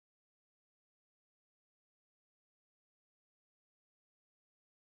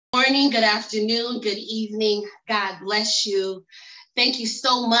morning, good afternoon, good evening. God bless you. Thank you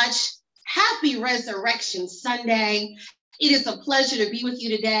so much. Happy Resurrection Sunday. It is a pleasure to be with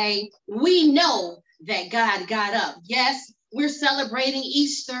you today. We know that God got up. Yes, we're celebrating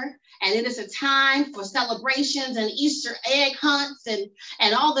Easter, and it is a time for celebrations and Easter egg hunts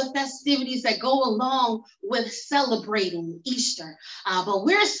and all the festivities that go along with celebrating Easter. But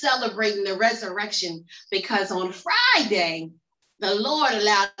we're celebrating the resurrection because on Friday, the Lord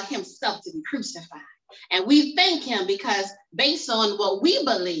allowed himself to be crucified. And we thank him because based on what we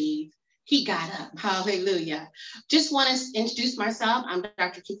believe, he got up. Hallelujah. Just want to introduce myself. I'm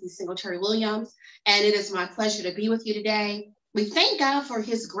Dr. Kiki Singletary-Williams, and it is my pleasure to be with you today. We thank God for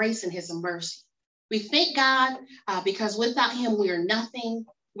his grace and his mercy. We thank God because without him, we are nothing.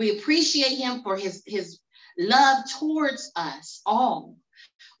 We appreciate him for his love towards us all.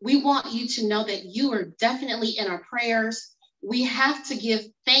 We want you to know that you are definitely in our prayers. We have to give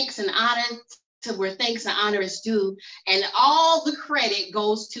thanks and honor to where thanks and honor is due, and all the credit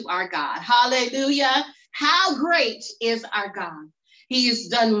goes to our God. Hallelujah. How great is our God? He has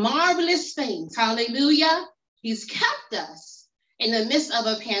done marvelous things. Hallelujah. He's kept us in the midst of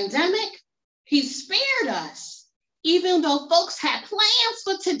a pandemic. He spared us. Even though folks had plans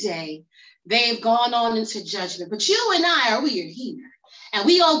for today, they've gone on into judgment. But you and I, we are here, and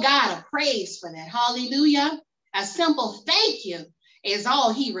we owe God a praise for that. Hallelujah. A simple thank you is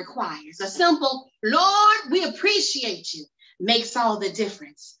all he requires. A simple, Lord, we appreciate you, makes all the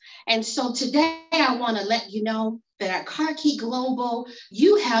difference. And so today I want to let you know that at Carki Global,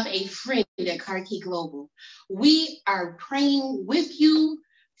 you have a friend at Carki Global. We are praying with you,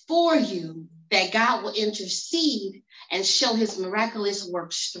 for you, that God will intercede and show his miraculous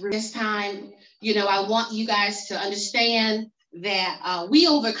works through this time. You know, I want you guys to understand that we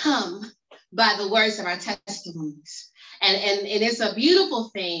overcome by the words of our testimonies. And it's a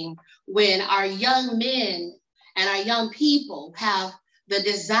beautiful thing when our young men and our young people have the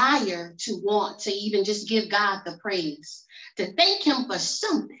desire to want to even just give God the praise, to thank him for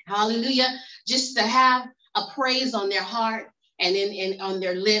something. Hallelujah. Just to have a praise on their heart and on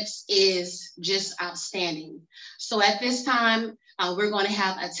their lips is just outstanding. So at this time, we're going to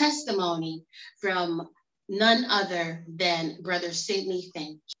have a testimony from none other than Brother Sidney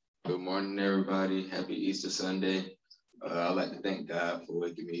Finch. Good morning, everybody. Happy Easter Sunday. I'd like to thank God for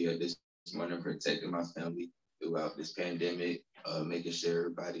waking me up this morning, protecting my family throughout this pandemic, making sure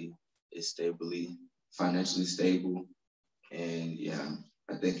everybody is financially stable. And yeah,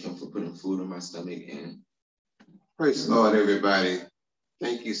 I thank him for putting food in my stomach. And praise the Lord, everybody.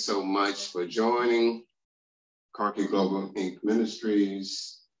 Thank you so much for joining Carki Global Inc.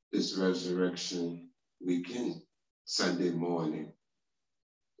 Ministries this Resurrection Weekend, Sunday morning.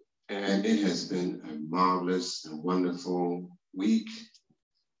 And it has been a marvelous and wonderful week.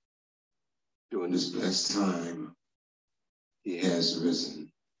 During this blessed time, he has risen.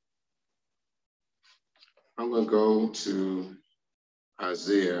 I'm going to go to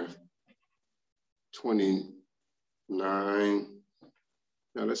Isaiah 29.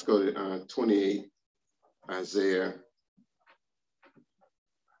 Now let's go to 28, Isaiah.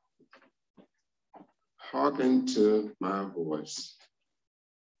 Hearken to my voice.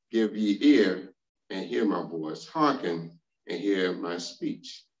 Give ye ear and hear my voice. Hearken and hear my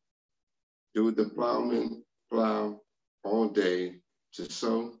speech. Do the plowman plow all day to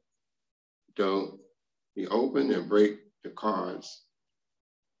sow? Don't he open and break the cords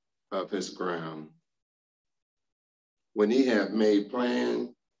of his ground? When he have made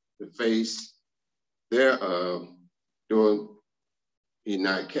plan the face thereof, do he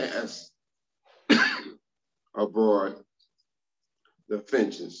not cast abroad the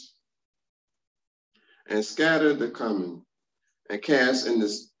finches, and scatter the common, and cast in the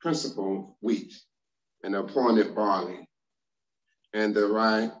principal wheat, and appointed barley, and the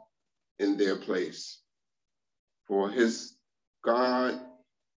rye in their place. For his God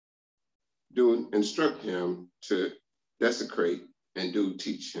do instruct him to desecrate, and do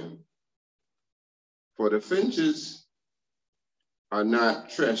teach him. For the finches are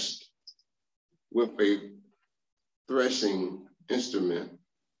not threshed with a threshing instrument,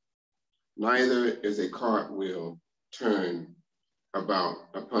 neither is a cartwheel turned about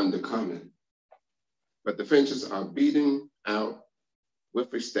upon the common, but the finches are beaten out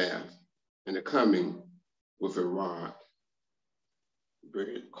with a staff, and the coming with a rod.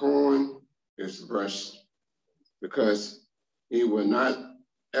 The corn is brushed, because he will not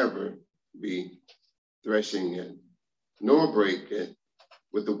ever be threshing it, nor break it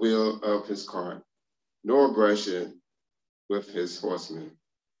with the wheel of his cart, nor brush it with his horsemen.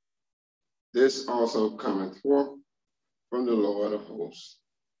 This also cometh forth from the Lord of hosts,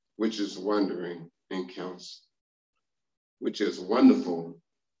 which is wondering in counsel, which is wonderful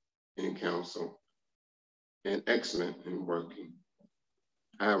in counsel, and excellent in working.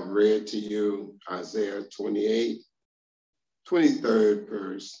 I have read to you Isaiah 28, 23rd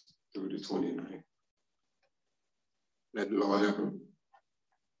verse through the 29th. Let the Lord have a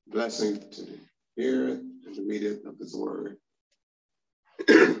blessing to hear it and to read it of his word.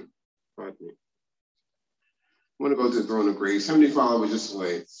 Pardon me. I want to go to the throne of grace. Heavenly Father, we just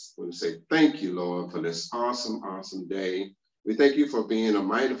want to say thank you, Lord, for this awesome, awesome day. We thank you for being a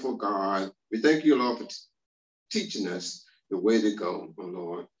mindful God. We thank you, Lord, for teaching us the way to go, oh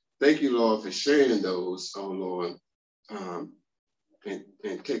Lord. Thank you, Lord, for sharing those, oh Lord,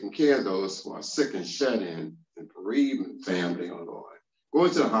 and taking care of those who are sick and shut in and bereaved family, oh Lord. Go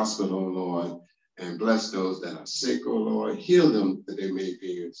into the hospital, oh Lord, and bless those that are sick, oh Lord. Heal them that they may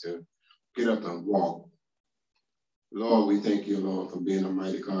be able to get up and walk. Lord, we thank you, Lord, for being a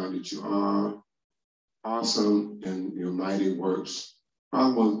mighty God that you are, awesome in your mighty works. I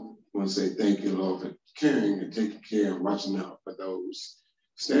want to say thank you, Lord, for caring and taking care and watching out for those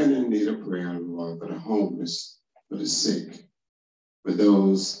standing in need of prayer, Lord, for the homeless, for the sick, for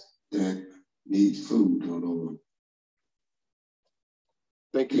those that need food, oh Lord.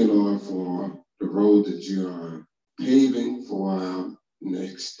 Thank you, Lord, for the road that you are paving for our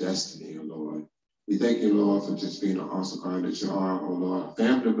next destiny, oh Lord. We thank you, Lord, for just being an awesome God that you are, oh Lord. Our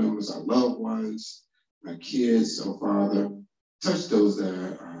family members, our loved ones, our kids, oh Father. Touch those that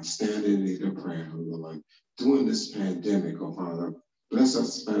are standing in need of prayer, oh Lord. During this pandemic, oh Father. Bless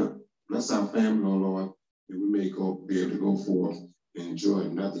us, bless our family, oh Lord, that we may be able to go forth and enjoy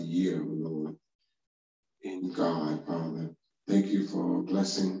another year, oh Lord, in God, Father. Thank you for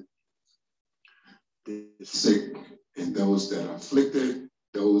blessing the sick and those that are afflicted,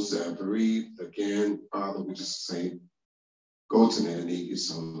 those that are bereaved. Again, Father, we just say, go to their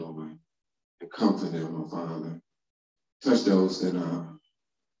knees, oh Lord, and comfort them, oh Father. Touch those that are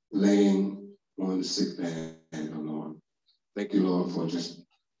laying on the sick bed, oh Lord. Thank you, Lord, for just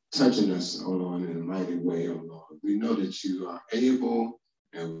touching us, oh Lord, in a mighty way, oh Lord. We know that you are able,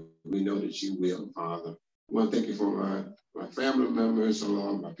 and we know that you will, Father. I want to thank you for my family members, oh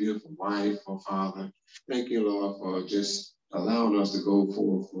Lord, my beautiful wife, oh Father. Thank you, Lord, for just allowing us to go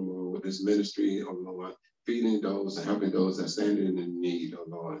forth, oh Lord, with this ministry, oh Lord, feeding those and helping those that stand in need, oh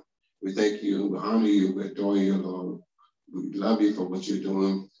Lord. We thank you, we honor you, we adore you, Lord. We love you for what you're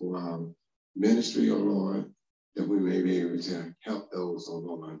doing for our ministry, oh Lord, that we may be able to help those, oh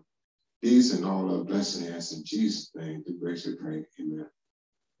Lord. These and all our blessings in Jesus' name, through grace we pray, amen.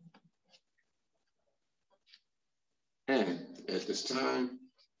 And at this time,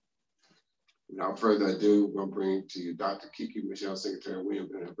 without further ado, we're going to bring to you Dr. Kiki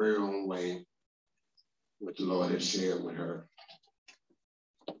Singletary-Williams in her very own way, what the Lord has shared with her.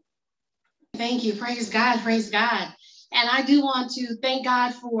 Thank you. Praise God. Praise God. And I do want to thank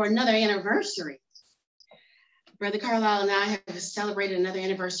God for another anniversary. Brother Carlisle and I have celebrated another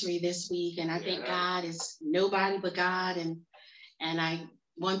anniversary this week, and I thank God is nobody but God. And I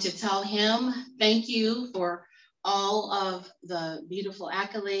want to tell him thank you for all of the beautiful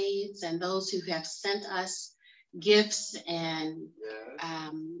accolades and those who have sent us gifts and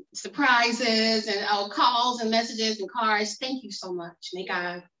surprises and calls and messages and cards. Thank you so much. May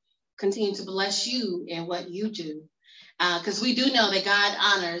God continue to bless you in what you do, because we do know that God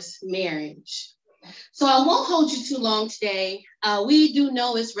honors marriage. So I won't hold you too long today. We do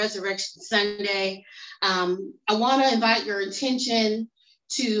know it's Resurrection Sunday. I want to invite your attention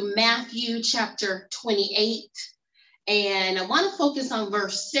to Matthew chapter 28. And I want to focus on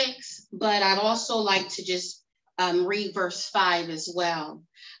verse 6, but I'd also like to just read verse 5 as well.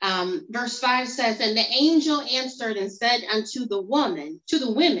 Verse 5 says, "And the angel answered and said unto the women,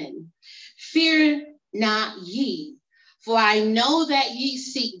 Fear not ye, for I know that ye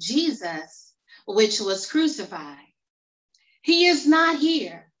seek Jesus, which was crucified. He is not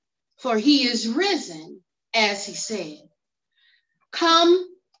here, for he is risen, as he said. Come,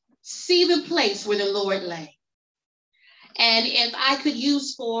 see the place where the Lord lay." And if I could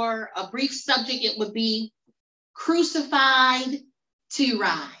use for a brief subject, it would be crucified to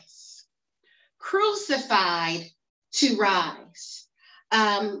rise. Crucified to rise.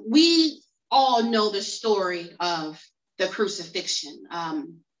 We all know the story of the crucifixion.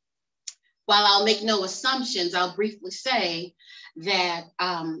 While I'll make no assumptions, I'll briefly say that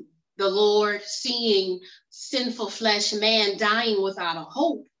the Lord, seeing sinful flesh man dying without a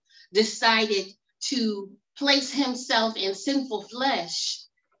hope, decided to place himself in sinful flesh,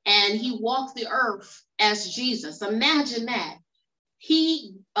 and he walked the earth as Jesus. Imagine that.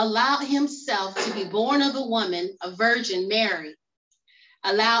 He allowed himself to be born of a woman, a virgin, Mary,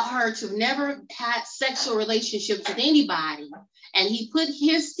 allowed her to never have sexual relationships with anybody. And he put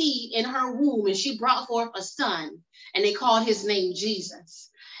his seed in her womb, and she brought forth a son, and they called his name Jesus.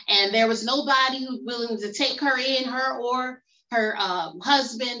 And there was nobody who was willing to take her in, her or her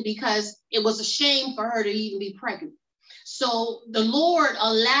husband, because it was a shame for her to even be pregnant. So the Lord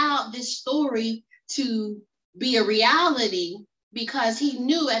allowed this story to be a reality, because he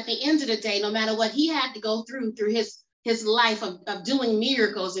knew at the end of the day, no matter what he had to go through his life of doing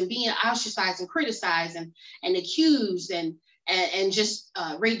miracles and being ostracized and criticized and accused and just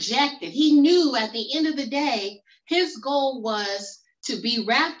rejected, he knew at the end of the day, his goal was to be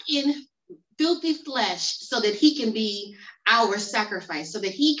wrapped in filthy flesh so that he can be our sacrifice, so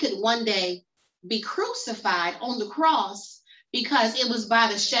that he could one day be crucified on the cross, because it was by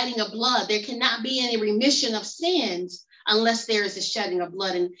the shedding of blood. There cannot be any remission of sins unless there is a shedding of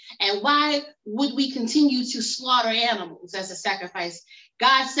blood. And why would we continue to slaughter animals as a sacrifice?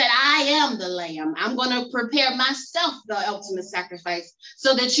 God said, I am the lamb. I'm going to prepare myself the ultimate sacrifice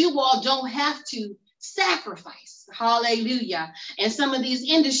so that you all don't have to sacrifice. Hallelujah. And some of these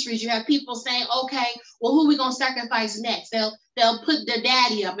industries, you have people saying, okay, well, who are we going to sacrifice next? They'll put their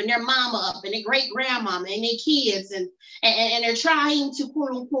daddy up and their mama up and their great grandmama and their kids. And they're trying to,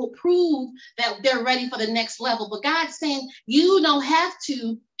 quote unquote, prove that they're ready for the next level. But God's saying, you don't have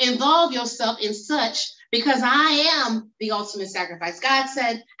to involve yourself in such, because I am the ultimate sacrifice. God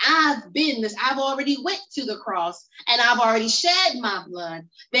said, I've already went to the cross and I've already shed my blood.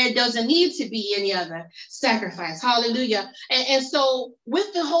 There doesn't need to be any other sacrifice. Hallelujah. And so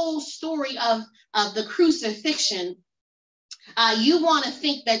with the whole story of the crucifixion, you want to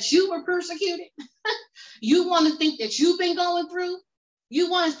think that you were persecuted. You want to think that you've been going through.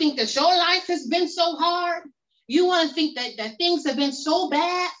 You want to think that your life has been so hard. You want to think that things have been so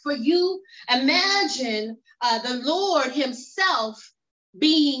bad for you. Imagine the Lord himself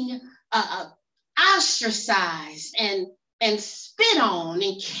being ostracized and spit on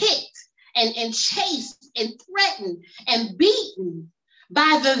and kicked and chased and threatened and beaten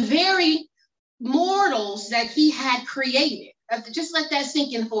by the very mortals that he had created. Just let that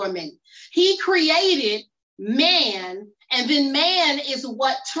sink in for a minute. He created man, and then man is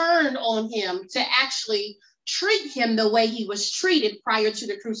what turned on him to actually treat him the way he was treated prior to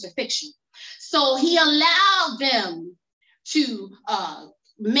the crucifixion. So he allowed them to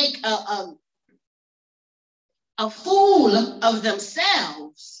make a fool of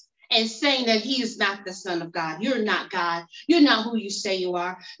themselves and saying that he is not the Son of God. You're not God. You're not who you say you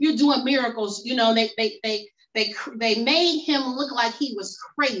are. You're doing miracles. You know, they made him look like he was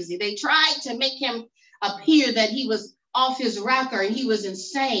crazy. They tried to make him appear that he was off his rocker and he was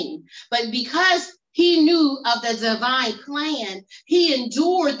insane. But because he knew of the divine plan, he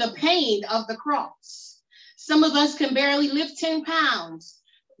endured the pain of the cross. Some of us can barely lift 10 pounds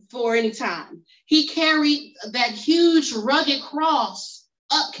for any time. He carried that huge rugged cross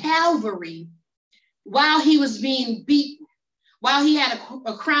up Calvary while he was being beaten, while he had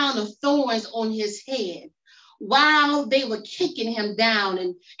a crown of thorns on his head, while they were kicking him down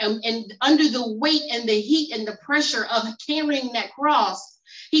and under the weight and the heat and the pressure of carrying that cross,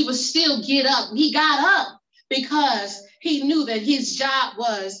 he would still get up. He got up because he knew that his job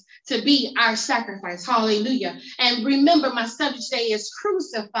was to be our sacrifice. Hallelujah. And remember, my subject today is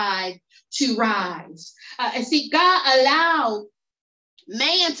crucified to rise. And see, God allowed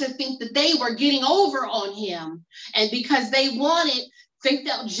man to think that they were getting over on him. And because they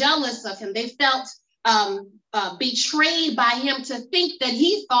felt jealous of him. They felt betrayed by him to think that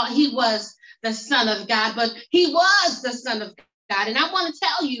he thought he was the Son of God, but he was the Son of God. And I want to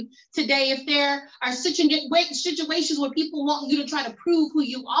tell you today, if there are situations where people want you to try to prove who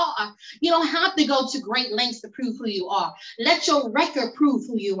you are, you don't have to go to great lengths to prove who you are. Let your record prove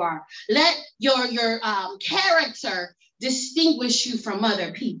who you are. Let your character distinguish you from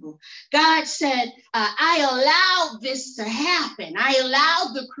other people. God said, I allowed this to happen. I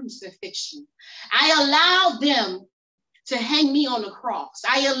allowed the crucifixion. I allowed them to hang me on the cross.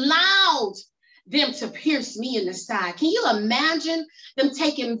 I allowed them to pierce me in the side. Can you imagine them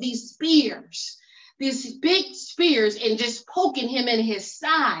taking these spears, these big spears, and just poking him in his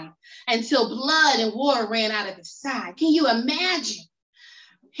side until blood and water ran out of his side? Can you imagine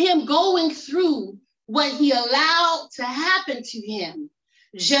him going through what he allowed to happen to him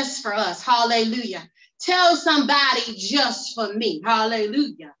just for us? Hallelujah. Tell somebody, just for me.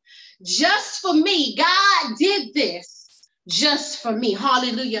 Hallelujah. Just for me. God did this just for me.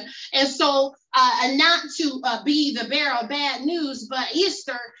 Hallelujah. And so and not to be the bearer of bad news, but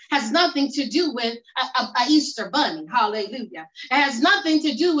Easter has nothing to do with a Easter bunny. Hallelujah. It has nothing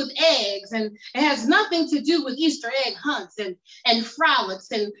to do with eggs, and it has nothing to do with Easter egg hunts and frolics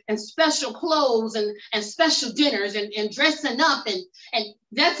and special clothes and special dinners and dressing up. And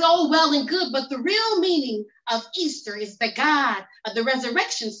that's all well and good. But the real meaning of Easter is that God, the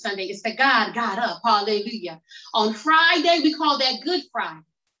Resurrection Sunday, is that God got up. Hallelujah. On Friday, we call that Good Friday.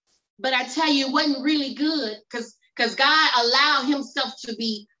 But I tell you, it wasn't really good because God allowed himself to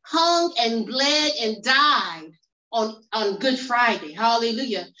be hung and bled and died on Good Friday.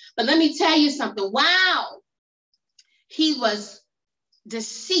 Hallelujah. But let me tell you something. Wow. He was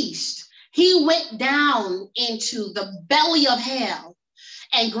deceased. He went down into the belly of hell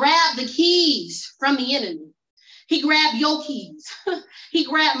and grabbed the keys from the enemy. He grabbed your keys. He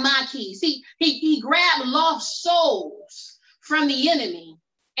grabbed my keys. He grabbed lost souls from the enemy.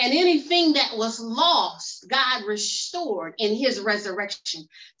 And anything that was lost, God restored in his resurrection.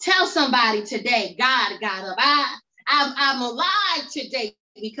 Tell somebody today, God got up. I'm alive today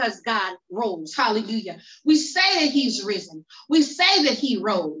because God rose. Hallelujah. We say that he's risen. We say that he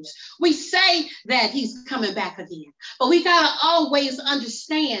rose. We say that he's coming back again. But we got to always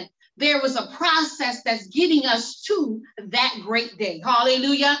understand there was a process that's getting us to that great day.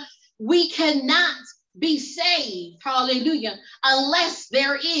 Hallelujah. We cannot be saved, hallelujah, unless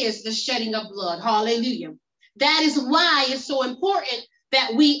there is the shedding of blood. Hallelujah. That is why it's so important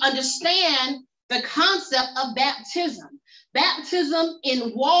that we understand the concept of baptism. Baptism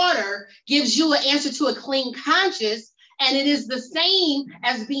in water gives you an answer to a clean conscience, and it is the same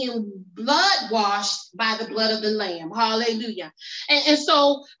as being blood washed by the blood of the Lamb. Hallelujah. And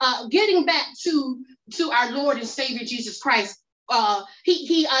so getting back to our Lord and Savior Jesus Christ,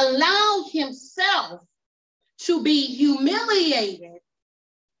 he allowed himself to be humiliated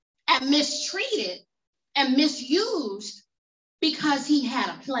and mistreated and misused because he had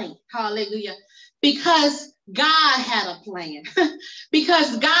a plan. Hallelujah. Because God had a plan.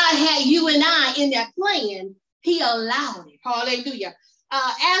 Because God had you and I in that plan, he allowed it. Hallelujah.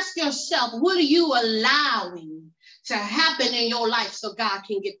 Ask yourself, what are you allowing to happen in your life so God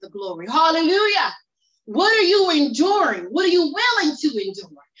can get the glory? Hallelujah. What are you enduring? What are you willing to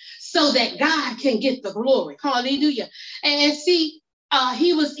endure so that God can get the glory? Hallelujah. And see,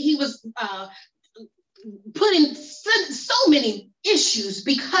 he was put in so many issues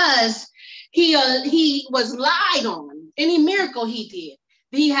because he was lied on. Any miracle he did,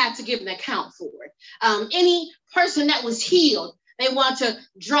 he had to give an account for it. Any person that was healed, they want to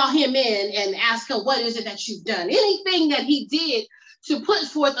draw him in and ask him, what is it that you've done? Anything that he did to put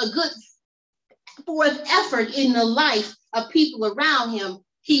forth a good effort in the life of people around him,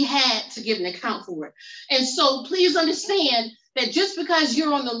 he had to give an account for it. And so please understand that just because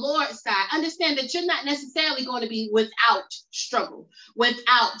you're on the Lord's side, understand that you're not necessarily going to be without struggle,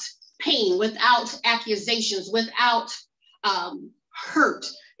 without pain, without accusations, without hurt.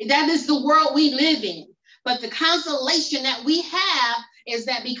 That is the world we live in. But the consolation that we have is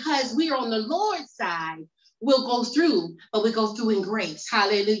that because we are on the Lord's side, we'll go through, but we go through in grace.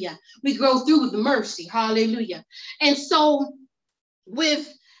 Hallelujah. We go through with mercy. Hallelujah. And so with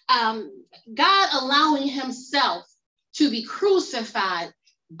God allowing himself to be crucified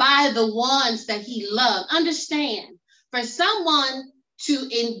by the ones that he loved, understand, for someone to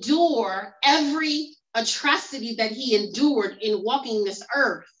endure every atrocity that he endured in walking this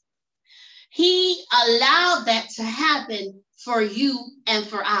earth, he allowed that to happen for you and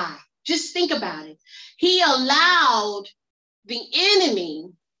for I. Just think about it. He allowed the enemy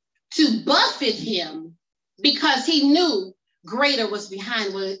to buffet him because he knew greater was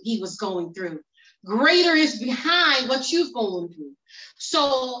behind what he was going through. Greater is behind what you've gone through.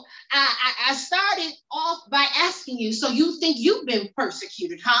 So I started off by asking you, so you think you've been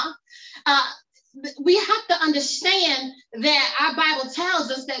persecuted, huh? We have to understand that our Bible tells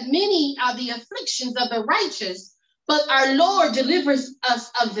us that many are the afflictions of the righteous, but our Lord delivers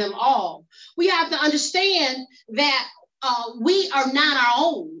us of them all. We have to understand that we are not our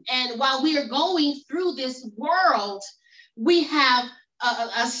own. And while we are going through this world, we have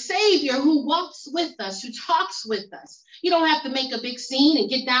a Savior who walks with us, who talks with us. You don't have to make a big scene and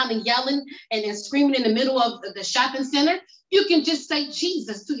get down and yelling and screaming in the middle of the shopping center. You can just say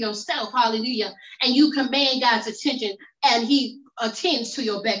Jesus to yourself, hallelujah, and you command God's attention and he attends to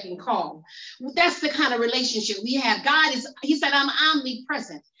your beck and call. That's the kind of relationship we have. He said, I'm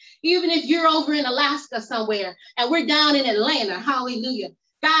omnipresent. Even if you're over in Alaska somewhere and we're down in Atlanta, hallelujah,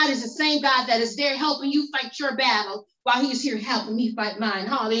 God is the same God that is there helping you fight your battle while he's here helping me fight mine.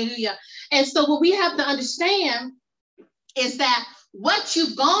 Hallelujah. And so what we have to understand is that what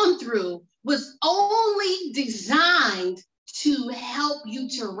you've gone through was only designed to help you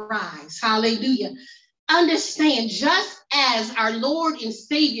to rise. Hallelujah. Understand, just as our Lord and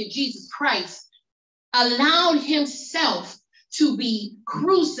Savior Jesus Christ allowed himself to be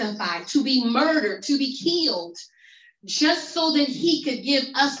crucified, to be murdered, to be killed, just so that he could give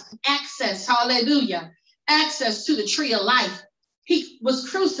us access, hallelujah, access to the tree of life. He was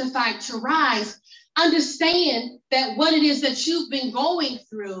crucified to rise. Understand that what it is that you've been going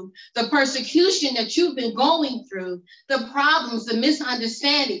through, the persecution that you've been going through, the problems, the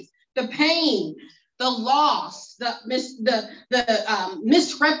misunderstandings, the pain, the loss, the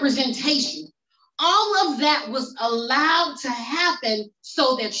misrepresentation, all of that was allowed to happen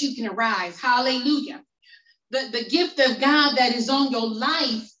so that you can arise. Hallelujah. The gift of God that is on your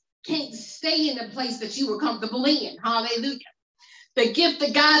life can't stay in the place that you were comfortable in. Hallelujah. The gift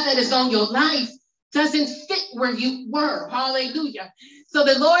of God that is on your life doesn't fit where you were. Hallelujah. So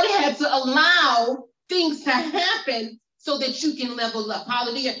the Lord had to allow things to happen so that you can level up.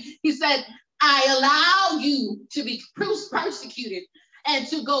 Hallelujah. He said, I allow you to be persecuted and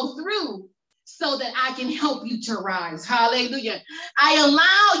to go through so that I can help you to rise. Hallelujah. I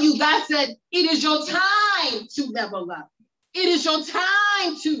allow you, God said, it is your time to level up. It is your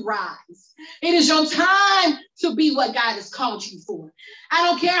time to rise. It is your time to be what God has called you for. I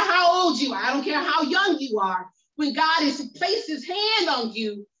don't care how old you are. I don't care how young you are. When God has placed his hand on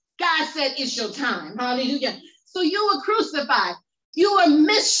you, God said, it's your time. Hallelujah. So you were crucified. You were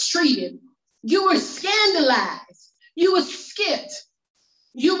mistreated. You were scandalized. You were skipped.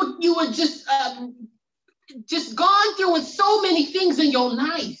 You were just gone through with so many things in your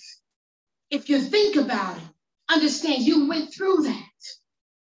life. If you think about it, understand you went through that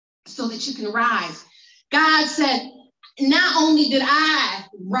so that you can rise. God said, not only did I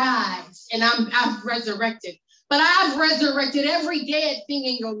rise and I've resurrected, but I've resurrected every dead thing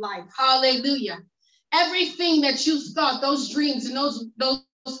in your life. Hallelujah. Everything that you thought, those dreams and those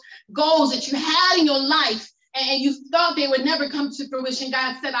goals that you had in your life, and you thought they would never come to fruition,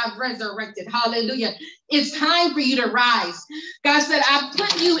 God said, I've resurrected. Hallelujah. It's time for you to rise. God said, I've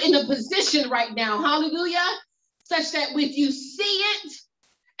put you in a position right now. Hallelujah. Such that if you see it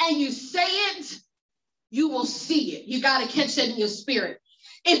and you say it, you will see it. You got to catch that in your spirit.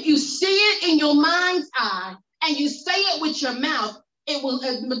 If you see it in your mind's eye and you say it with your mouth, it will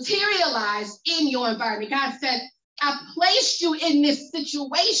materialize in your environment. God said, I placed you in this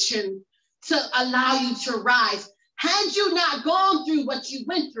situation to allow you to rise. Had you not gone through what you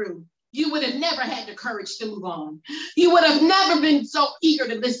went through, you would have never had the courage to move on. You would have never been so eager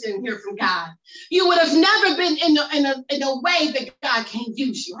to listen and hear from God. You would have never been in a way that God can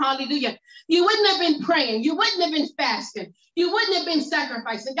use you. Hallelujah. You wouldn't have been praying. You wouldn't have been fasting. You wouldn't have been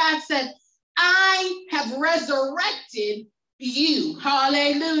sacrificing. God said, I have resurrected you.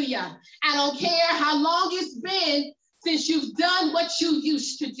 Hallelujah. I don't care how long it's been since you've done what you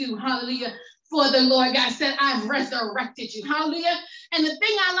used to do. Hallelujah. For the Lord, God said, I've resurrected you. Hallelujah. And the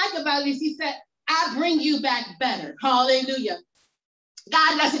thing I like about it is he said, I bring you back better. Hallelujah.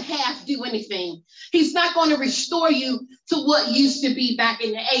 God doesn't have to do anything. He's not going to restore you to what used to be back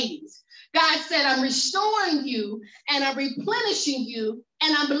in the 80s. God said, I'm restoring you and I'm replenishing you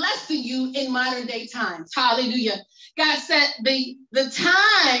and I'm blessing you in modern day times. Hallelujah. God said the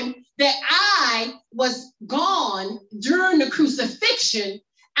time that I was gone during the crucifixion,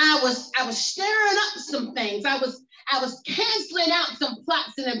 I was stirring up some things. I was canceling out some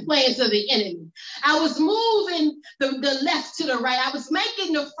plots and the plans of the enemy. I was moving the left to the right. I was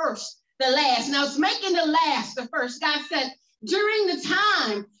making the first the last, and I was making the last the first. God said, during the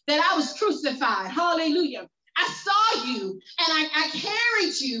time that I was crucified, hallelujah, I saw you and I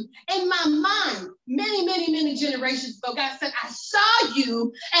carried you in my mind many generations ago. God said, I saw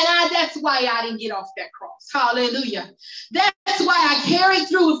you and that's why I didn't get off that cross. Hallelujah. That's why I carried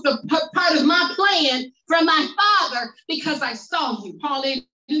through with the part of my plan from my Father, because I saw you.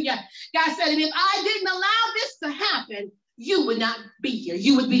 Hallelujah. God said, and if I didn't allow this to happen, you would not be here.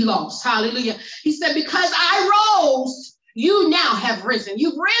 You would be lost. Hallelujah. He said, because I rose, you now have risen.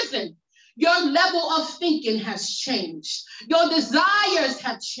 You've risen. Your level of thinking has changed. Your desires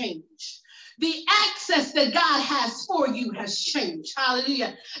have changed. The access that God has for you has changed.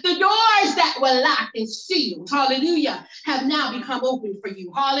 Hallelujah. The doors that were locked and sealed, hallelujah, have now become open for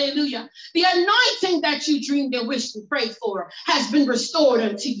you. Hallelujah. The anointing that you dreamed and wished and prayed for has been restored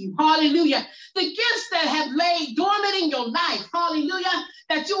unto you. Hallelujah. The gifts that have laid dormant in your life, hallelujah,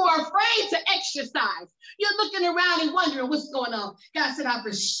 that you are afraid to exercise. You're looking around and wondering what's going on. God said, I've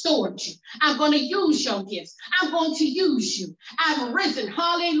restored you. I'm going to use your gifts. I'm going to use you. I've risen.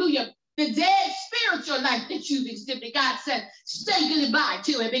 Hallelujah. The dead spiritual life that you've exhibited, God said, say goodbye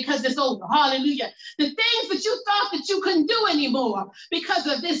to it because it's over. Hallelujah. The things that you thought that you couldn't do anymore because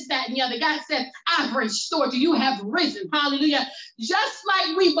of this, that, and the other, God said, I've restored you. You have risen. Hallelujah. Just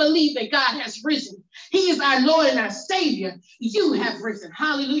like we believe that God has risen. He is our Lord and our Savior. You have risen.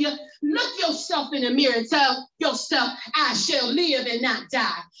 Hallelujah. Look yourself in the mirror and tell yourself, I shall live and not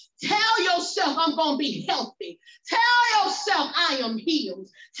die. Tell yourself I'm going to be healthy. Tell yourself I am healed.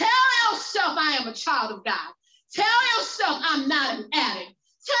 Tell yourself I am a child of God. Tell yourself I'm not an addict.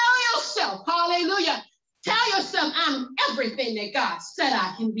 Tell yourself, hallelujah. Tell yourself I'm everything that God said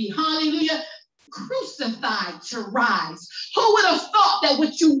I can be. Hallelujah. Crucified to rise. Who would have thought that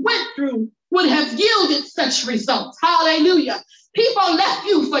what you went through would have yielded such results? Hallelujah. People left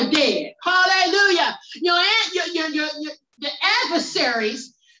you for dead. Hallelujah. The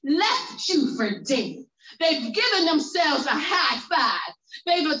adversaries left you for dead. They've given themselves a high five.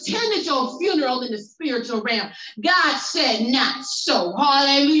 They've attended your funeral in the spiritual realm. God said, not so.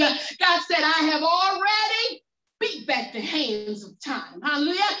 Hallelujah. God said, I have already beat back the hands of time.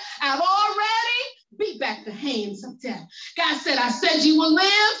 Hallelujah. I've already beat back the hands of death. God said, I said you will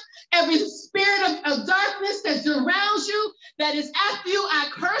live. Every spirit of darkness that surrounds you, that is after you, I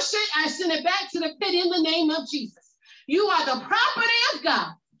curse it. I send it back to the pit in the name of Jesus. You are the property of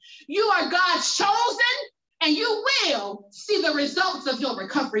God. You are God's chosen, and you will see the results of your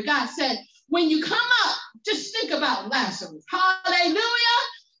recovery. God said, when you come up, just think about Lazarus. Hallelujah.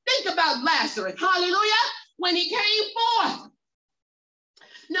 Think about Lazarus. Hallelujah. When he came forth,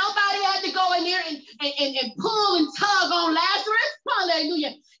 nobody had to go in there and pull and tug on Lazarus.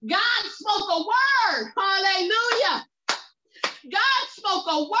 Hallelujah. God spoke a word. Hallelujah. God spoke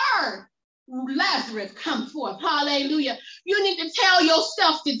a word. Lazarus, come forth. Hallelujah. You need to tell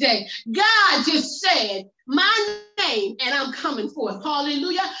yourself today, God just said my name and I'm coming forth.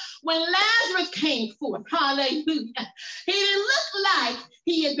 Hallelujah. When Lazarus came forth, hallelujah, he didn't look like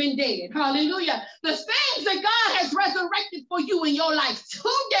he had been dead. Hallelujah. The things that God has resurrected for you in your life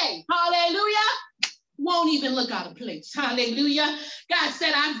today, hallelujah, won't even look out of place. Hallelujah. God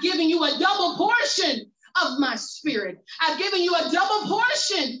said, I've given you a double portion of my spirit. I've given you a double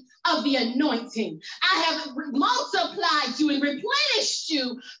portion of the anointing. I have multiplied you and replenished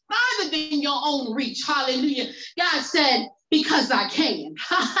you farther than your own reach. Hallelujah. God said, because I can,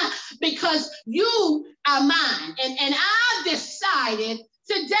 because you are mine. And I decided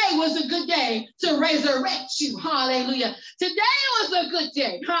today was a good day to resurrect you. Hallelujah. Today was a good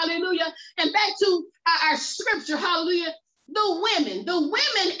day. Hallelujah. And back to our scripture. Hallelujah. The women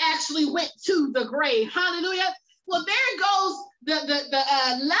actually went to the grave. Hallelujah. Well, there goes the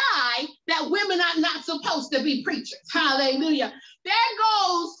lie that women are not supposed to be preachers. Hallelujah. There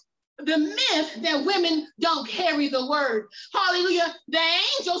goes the myth that women don't carry the word. Hallelujah. The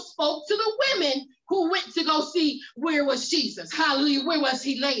angel spoke to the women who went to go see where was Jesus. Hallelujah. Where was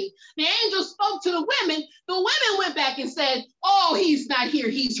he laid? The angel spoke to the women. The women went back and said, oh, he's not here.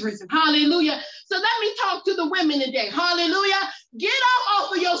 He's risen. Hallelujah. So let me talk to the women today. Hallelujah. Get up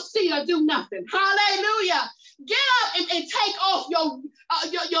off of your seat or do nothing. Hallelujah. Get up and take off your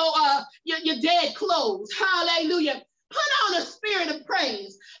dead clothes. Hallelujah. Put on a spirit of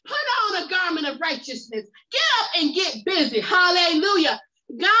praise. Put on a garment of righteousness. Get up and get busy. Hallelujah.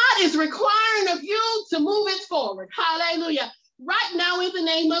 God is requiring of you to move it forward. Hallelujah. Right now in the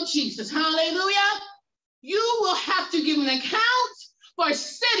name of Jesus. Hallelujah. You will have to give an account for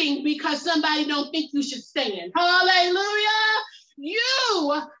sitting because somebody don't think you should stand. Hallelujah.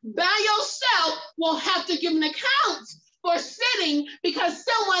 You by yourself will have to give an account for sitting because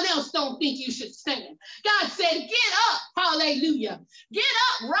someone else don't think you should stand. God said, get up. Hallelujah. Get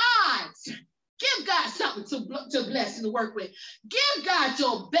up, rise. Give God something to bless and work with. Give God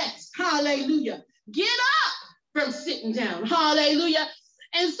your best. Hallelujah. Get up from sitting down. Hallelujah.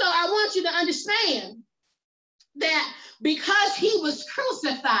 And so I want you to understand that because he was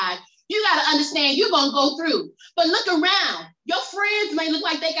crucified, you got to understand you're going to go through. But look around. Your friends may look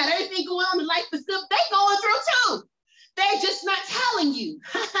like they got everything going on in life, but still they going through too. They're just not telling you.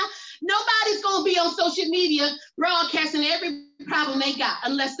 Nobody's going to be on social media broadcasting every problem they got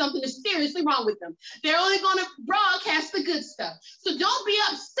unless something is seriously wrong with them. They're only going to broadcast the good stuff. So don't be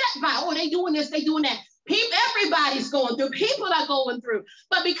upset by, oh, they doing this, they doing that. Everybody's going through. People are going through.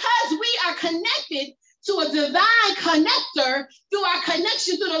 But because we are connected to a divine connector through our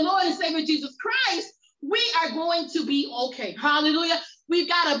connection to the Lord and Savior Jesus Christ, we are going to be okay. Hallelujah. We've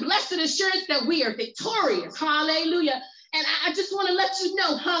got a blessed assurance that we are victorious. Hallelujah. And I just want to let you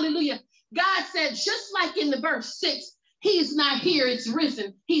know, hallelujah. God said, just like in the verse 6, he's not here, it's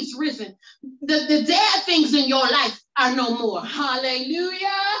risen. He's risen. The dead things in your life are no more. Hallelujah.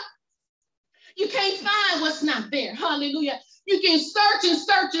 You can't find what's not there. Hallelujah. You can search and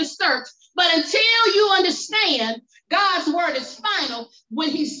search and search, but until you understand God's word is final, when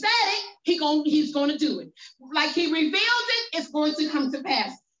he said it, he's going to do it. Like he revealed it, it's going to come to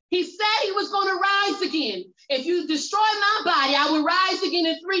pass. He said he was going to rise again. If you destroy my body, I will rise again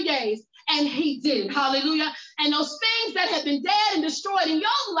in 3 days. And he did. Hallelujah. And those things that have been dead and destroyed in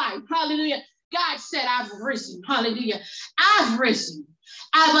your life, hallelujah, God said, I've risen. Hallelujah. I've risen.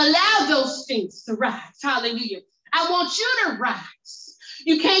 I've allowed those things to rise. Hallelujah. I want you to rise.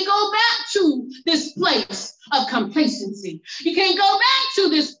 You can't go back to this place of complacency. You can't go back to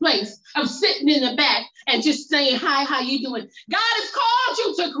this place of sitting in the back and just saying, hi, how you doing? God has called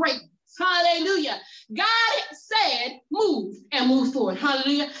you to greatness. Hallelujah. God said, move and move forward.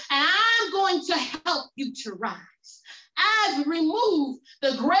 Hallelujah. And I'm going to help you to rise. I've removed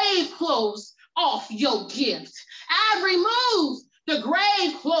the grave clothes off your gift. I've removed the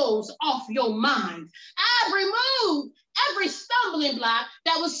grave clothes off your mind. I've removed every stumbling block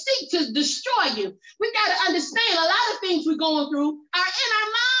that will seek to destroy you. We got to understand a lot of things we're going through are in our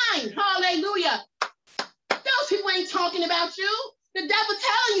mind. Hallelujah. Those people ain't talking about you. The devil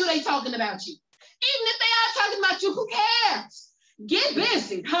telling you they talking about you. Even if they are talking about you, who cares? Get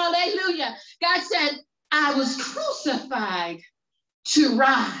busy. Hallelujah. God said, I was crucified to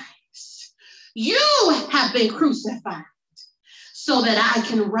rise. You have been crucified so that I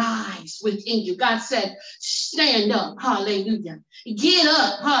can rise within you. God said, stand up. Hallelujah. Get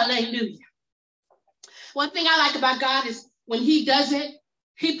up. Hallelujah. One thing I like about God is when he does it,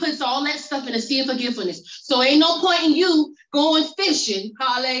 he puts all that stuff in a sea of forgiveness. So ain't no point in you going fishing,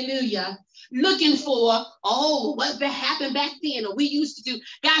 hallelujah, looking for, oh, what happened back then or we used to do.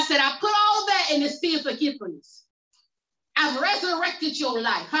 God said, I put all that in the sea of forgiveness. I've resurrected your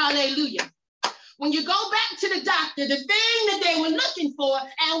life, hallelujah. When you go back to the doctor, the thing that they were looking for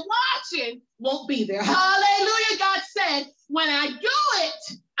and watching won't be there. Hallelujah. God said, when I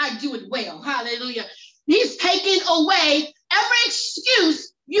do it well. Hallelujah. He's taking away every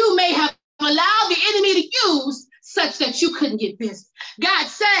excuse you may have allowed the enemy to use such that you couldn't get busy. God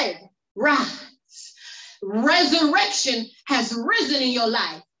said, rise. Resurrection has risen in your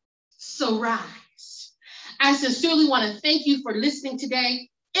life. So rise. I sincerely want to thank you for listening today.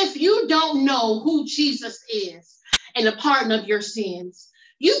 If you don't know who Jesus is and the pardon of your sins,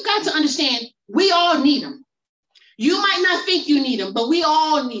 you've got to understand we all need him. You might not think you need him, but we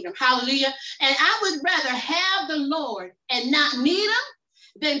all need him. Hallelujah. And I would rather have the Lord and not need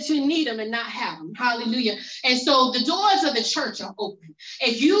him than to need him and not have him. Hallelujah. And so the doors of the church are open.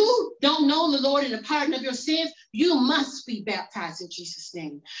 If you don't know the Lord and the pardon of your sins, you must be baptized in Jesus'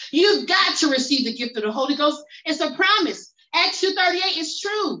 name. You've got to receive the gift of the Holy Ghost. It's a promise. Acts 2:38 is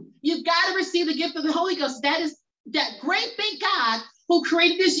true. You've got to receive the gift of the Holy Ghost. That is that great big God who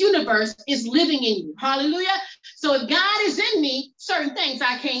created this universe is living in you. Hallelujah. So if God is in me, certain things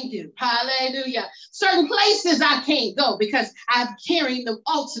I can't do. Hallelujah. Certain places I can't go because I'm carrying the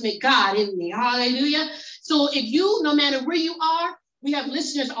ultimate God in me. Hallelujah. So if you, no matter where you are, we have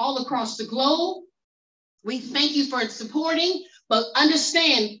listeners all across the globe. We thank you for supporting, but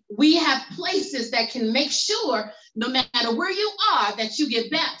understand we have places that can make sure no matter where you are, that you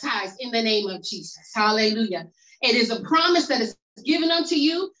get baptized in the name of Jesus. Hallelujah. It is a promise that is given unto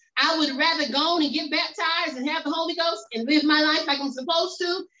you. I would rather go on and get baptized and have the Holy Ghost and live my life like I'm supposed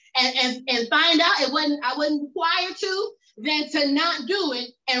to and find out I wasn't required to than to not do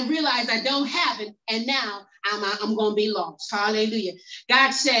it and realize I don't have it. And now I'm going to be lost. Hallelujah.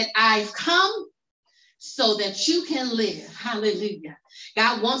 God said, I've come so that you can live. Hallelujah.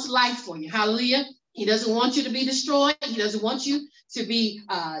 God wants life for you. Hallelujah. He doesn't want you to be destroyed. He doesn't want you to be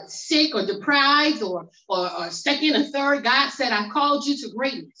sick or deprived or second or third. God said, I called you to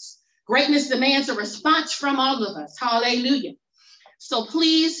greatness. Greatness demands a response from all of us. Hallelujah. So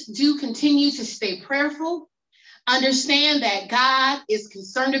please do continue to stay prayerful. Understand that God is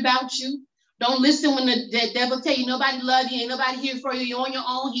concerned about you. Don't listen when the devil tell you nobody love you, ain't nobody here for you, you're on your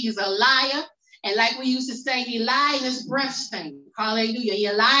own. He is a liar. And like we used to say, he lied in his breath stank. Hallelujah. He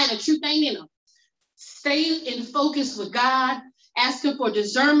lied, the truth ain't in him. Stay in focus with God. Ask him for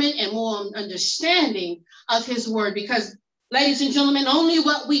discernment and more understanding of his word. Because, ladies and gentlemen, only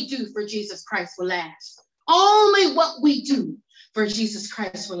what we do for Jesus Christ will last. Only what we do for Jesus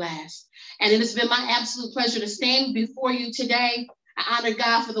Christ will last. And it has been my absolute pleasure to stand before you today. I honor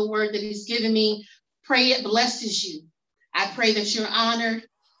God for the word that he's given me. Pray it blesses you. I pray that you're honored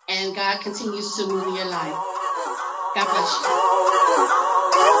and God continues to move in your life. God bless you.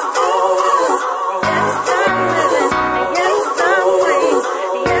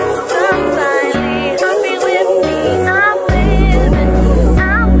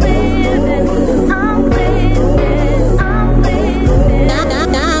 I'm living.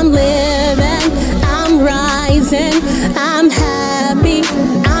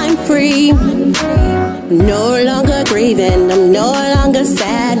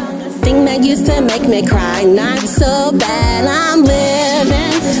 Thing that used to make me cry, not so bad. I'm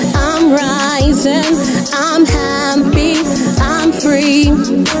living, I'm rising, I'm happy, I'm free.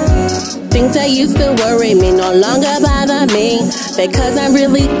 Things that used to worry me no longer bother me, because I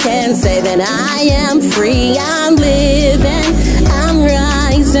really can say that I am free. I'm living, I'm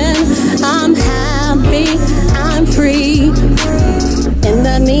rising, I'm happy, I'm free. In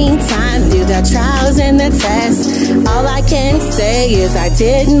the meantime, through the trials and the tests, all I can say is I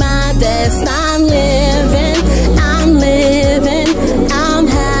did my best. I'm living, I'm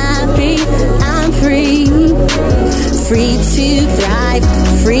happy, I'm free. Free to thrive,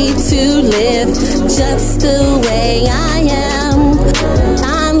 free to live, just the way I am.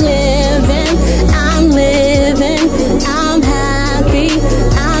 I'm living, I'm happy,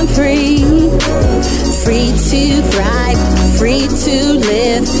 I'm free. Free to thrive, free to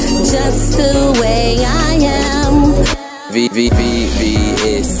live, just the way I am.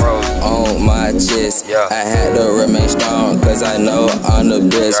 VVVS on my chest. I had to remain strong, cause I know I'm the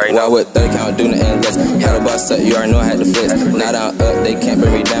best. Why would 30 count do nothing less? Had a boss up, you already know I had to flex. Now that I'm up, they can't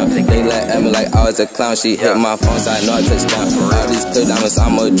bring me down. They laugh at me like I was a clown. She hit my phone, so I know I touched down. All these clear diamonds,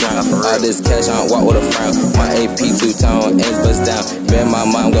 I'ma drown. All this cash, I don't walk with a frown. My AP two-tone, ends bust down. Man, my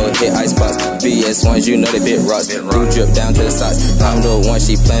mom go hit ice box. BS ones, you know they bit rocks. Blue drip down to the socks. I'm the one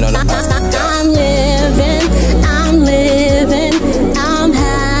she playing on the house. I'm living, I'm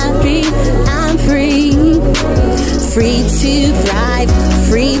happy, I'm free. Free to thrive,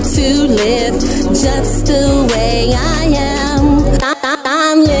 free to live, just the way I am.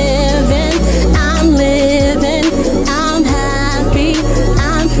 I'm living, I'm happy,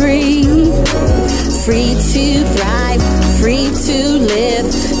 I'm free. Free to thrive, free to live,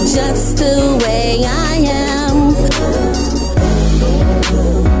 just the way I am.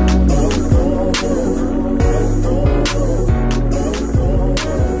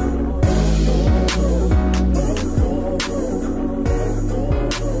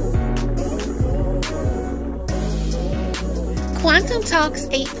 Quantum Talks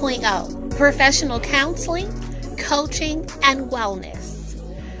 8.0, professional counseling, coaching, and wellness.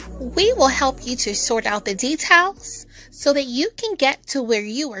 We will help you to sort out the details so that you can get to where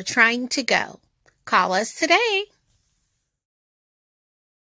you are trying to go. Call us today.